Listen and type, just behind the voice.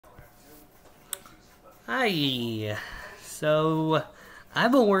Hi. So,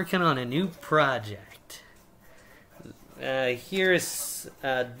 I've been working on a new project. This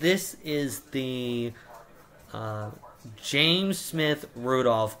is the James Smith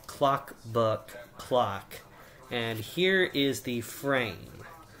Rudolph clock book clock, and here is the frame.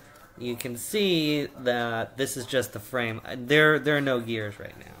 You can see that this is just the frame. There are no gears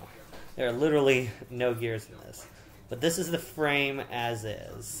right now. There are literally no gears in this. But this is the frame as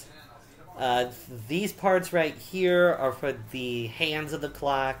is. These parts right here are for the hands of the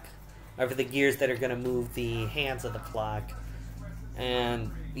clock, are for the gears that are going to move the hands of the clock. And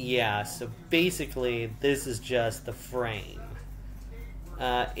yeah, so basically this is just the frame.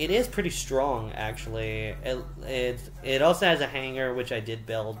 It is pretty strong, actually. It also has a hanger, which I did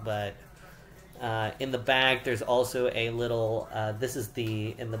build, but in the back there's also a little, in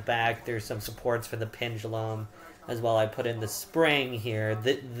the back there's some supports for the pendulum. As well, I put in the spring here.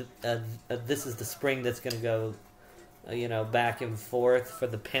 This is the spring that's going to go, back and forth for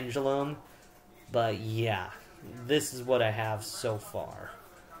the pendulum. But yeah, this is what I have so far.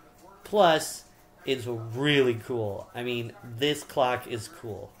 Plus, it's really cool. I mean, this clock is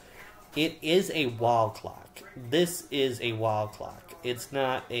cool. It is a wall clock. This is a wall clock. It's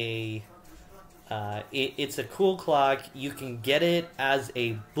not a... it's a cool clock. You can get it as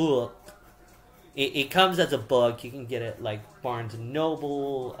a book. It comes as a book. You can get it like Barnes &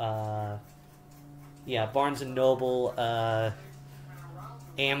 Noble, Barnes & Noble,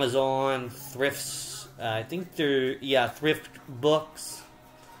 Amazon, thrifts, I think they're, thrift books,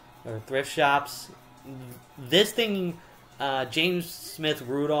 or thrift shops. This thing, James Smith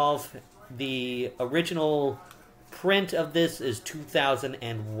Rudolph, the original print of this is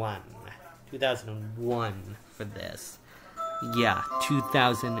 2001. 2001 for this. Yeah,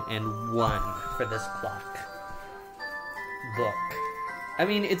 2001 for this clock book. I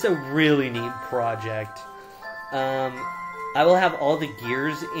mean, it's a really neat project. I will have all the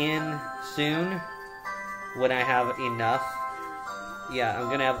gears in soon when I have enough. Yeah, I'm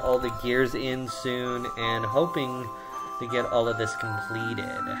gonna have all the gears in soon and hoping to get all of this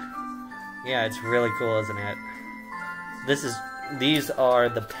completed. Yeah, it's really cool, isn't it? These are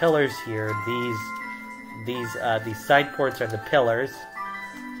the pillars here. These side ports are the pillars.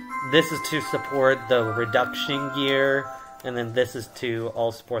 This is to support the reduction gear, and then this is to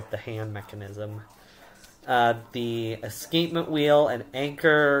all support the hand mechanism. The escapement wheel and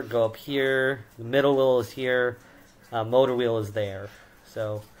anchor go up here. The middle wheel is here. Motor wheel is there.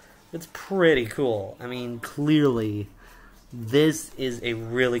 So it's pretty cool. I mean, clearly, this is a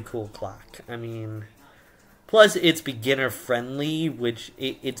really cool clock. I mean, plus it's beginner friendly, which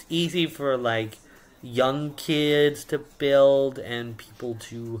it's easy for like young kids to build and people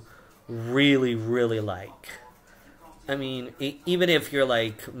to really, really like. I mean, even if you're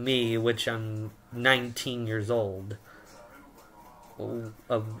like me, which I'm 19 years old,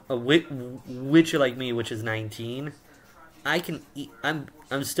 which you're like me, which is 19,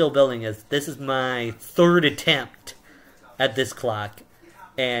 I'm still building this. This is my third attempt at this clock,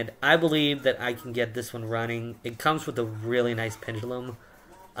 and I believe that I can get this one running. It comes with a really nice pendulum.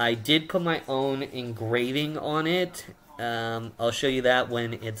 I did put my own engraving on it. I'll show you that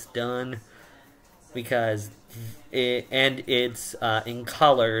when it's done, because it's in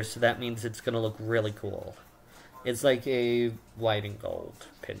color, so that means it's gonna look really cool. It's like a white and gold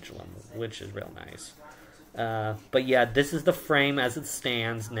pendulum, which is real nice. But yeah, this is the frame as it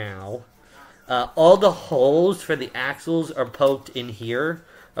stands now. All the holes for the axles are poked in here,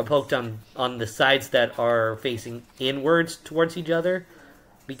 are poked on the sides that are facing inwards towards each other,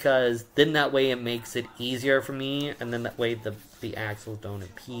 because then that way it makes it easier for me, and then that way the axles don't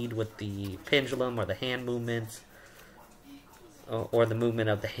impede with the pendulum or the hand movements, or the movement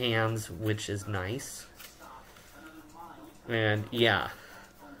of the hands, which is nice. And yeah,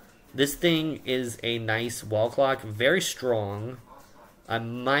 this thing is a nice wall clock, very strong. I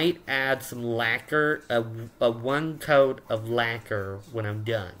might add some lacquer, a one coat of lacquer when I'm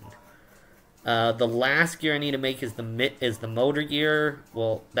done. The last gear I need to make is the motor gear.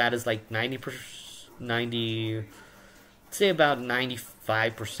 Well, that is like 90, say about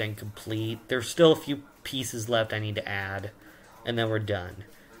 95% complete. There's still a few pieces left I need to add, and then we're done.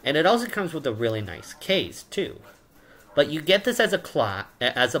 And it also comes with a really nice case too. But you get this as a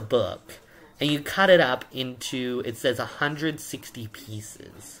book, and you cut it up into, it says 160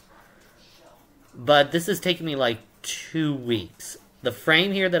 pieces. But this has taken me like 2 weeks. The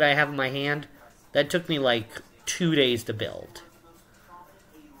frame here that I have in my hand, that took me like 2 days to build.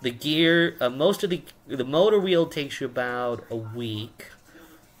 The gear, most of the motor wheel takes you about a week.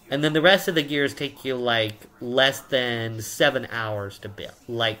 And then the rest of the gears take you like less than 7 hours to build.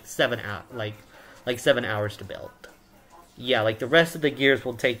 Like 7 hours, like like 7 hours to build. Yeah, like the rest of the gears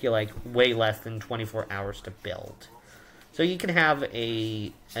will take you like way less than 24 hours to build. So you can have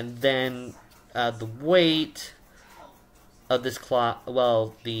a, and then the weight of this clock,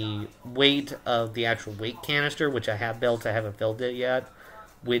 well, the weight of the actual weight canister, which I have built, I haven't filled it yet,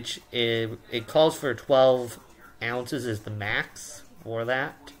 which it calls for 12 ounces is the max for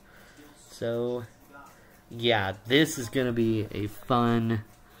that. So, yeah, this is going to be a fun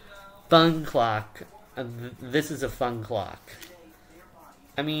clock. This is a fun clock.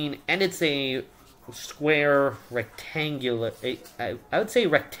 I mean, and it's a square, rectangular, I would say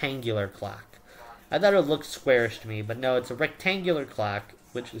rectangular clock. I thought it looked squarish to me, but no, it's a rectangular clock,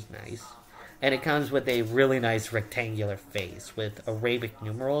 which is nice. And it comes with a really nice rectangular face with Arabic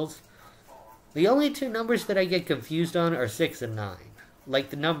numerals. The only two numbers that I get confused on are 6 and 9. Like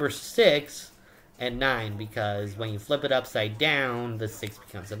the number 6 and 9, because when you flip it upside down, the 6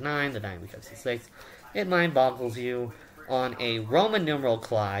 becomes a 9, the 9 becomes a 6. It mind boggles you. On a Roman numeral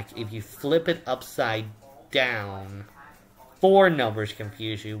clock, if you flip it upside down, 4 numbers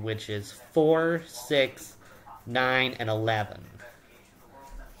confuse you, which is 4, 6, 9, and 11.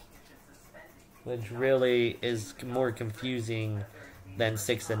 Which really is more confusing than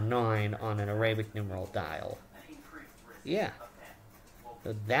 6 and 9 on an Arabic numeral dial. Yeah.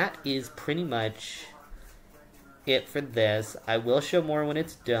 So that is pretty much it for this. I will show more when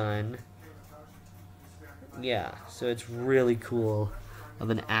it's done. Yeah, so it's really cool of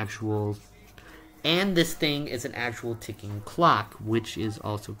an actual... And this thing is an actual ticking clock, which is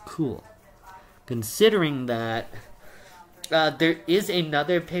also cool. Considering that there is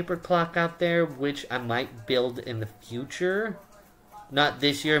another paper clock out there, which I might build in the future. Not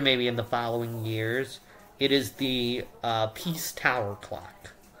this year, maybe in the following years. It is the Peace Tower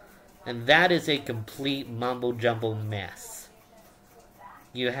clock. And that is a complete mumbo-jumbo mess.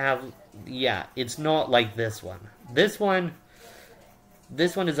 You have... Yeah, it's not like this one. This one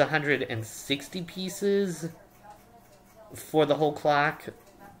is 160 pieces for the whole clock.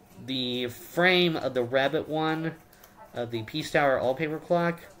 The frame of the Rabbit one, of the Peace Tower all-paper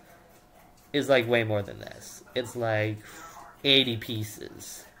clock, is like way more than this. It's like 80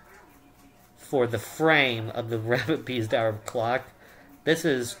 pieces for the frame of the Rabbit Peace Tower clock. This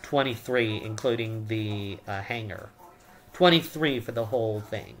is 23, including the hanger. 23 for the whole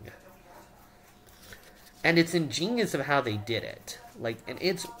thing. And it's ingenious of how they did it. Like, and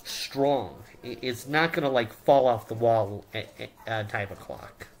it's strong. It's not gonna like fall off the wall type of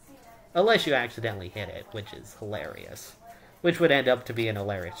clock, unless you accidentally hit it, which is hilarious. Which would end up to be an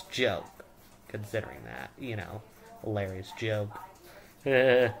hilarious joke, considering that, you know, hilarious joke.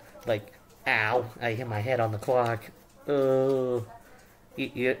 Like, ow! I hit my head on the clock. Oh,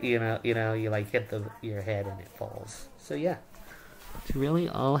 you know, you like hit your head and it falls. So yeah, it's really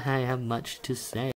all I have much to say.